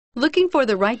Looking for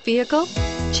the right vehicle?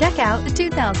 Check out the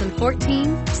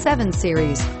 2014 7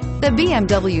 Series. The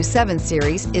BMW 7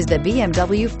 Series is the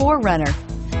BMW 4Runner.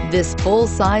 This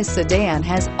full-size sedan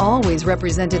has always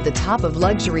represented the top of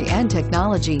luxury and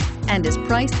technology and is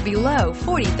priced below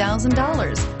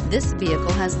 $40,000. This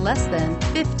vehicle has less than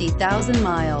 50,000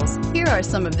 miles. Here are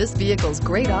some of this vehicle's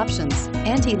great options: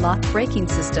 anti-lock braking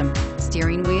system,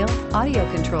 steering wheel audio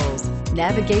controls,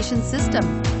 navigation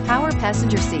system, power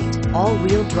passenger seat,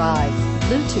 all-wheel drive,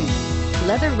 Bluetooth,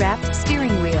 leather-wrapped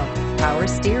steering wheel, power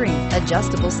steering,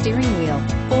 adjustable steering wheel,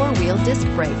 four-wheel disc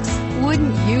brakes.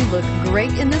 Wouldn't you look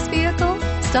great in this vehicle?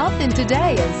 Stop in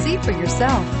today and see for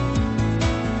yourself.